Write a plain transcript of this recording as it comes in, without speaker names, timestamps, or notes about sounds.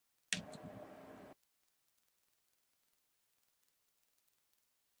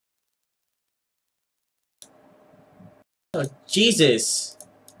Oh, Jesus.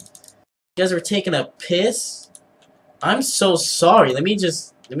 You guys were taking a piss? I'm so sorry. Let me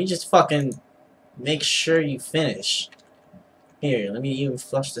just fucking make sure you finish. Here, let me even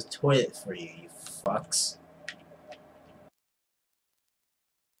flush the toilet for you, you fucks.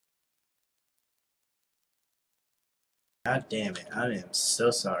 God damn it. I am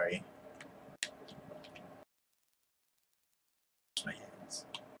so sorry. Wash my hands.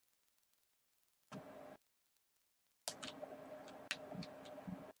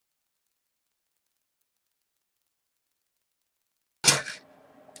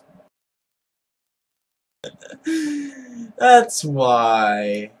 That's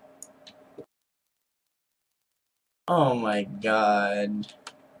why. Oh my god.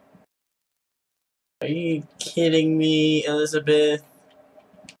 Are you kidding me, Elizabeth?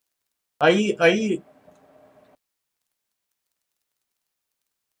 Are you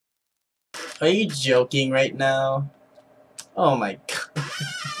joking right now? Oh my god.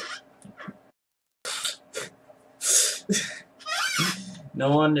 No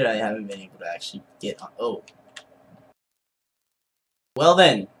wonder I haven't been able to actually get on. Oh. Well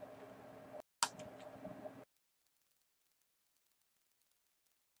then.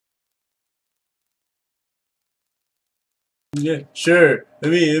 Yeah, sure.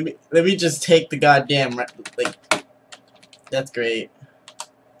 Let me just take the goddamn like. That's great.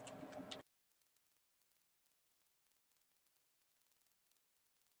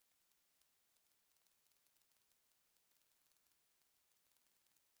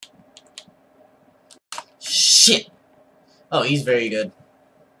 Shit. Oh, he's very good.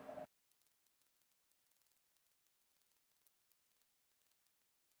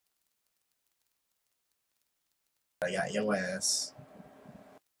 I got your ass.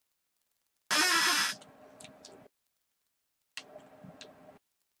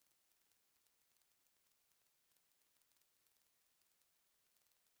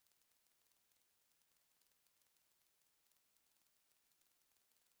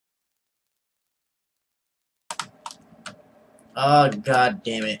 Oh, god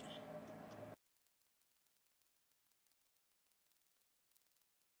damn it.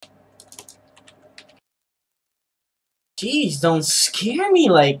 Jeez, don't scare me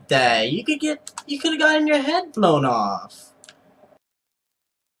like that. You could have gotten your head blown off.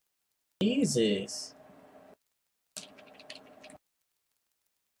 Jesus.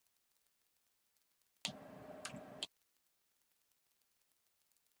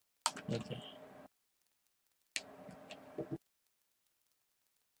 Okay.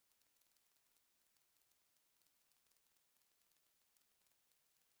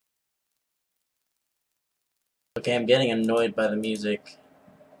 Okay, I'm getting annoyed by the music.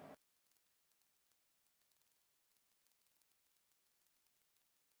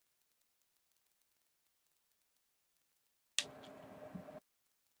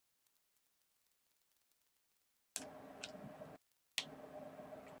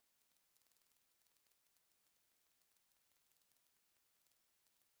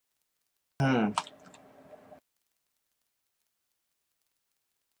 Hmm.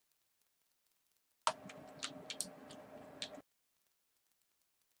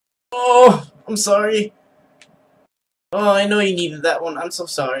 Oh, I'm sorry. Oh, I know you needed that one. I'm so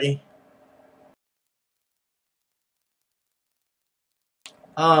sorry.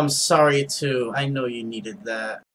 Oh, I'm sorry too. I know you needed that.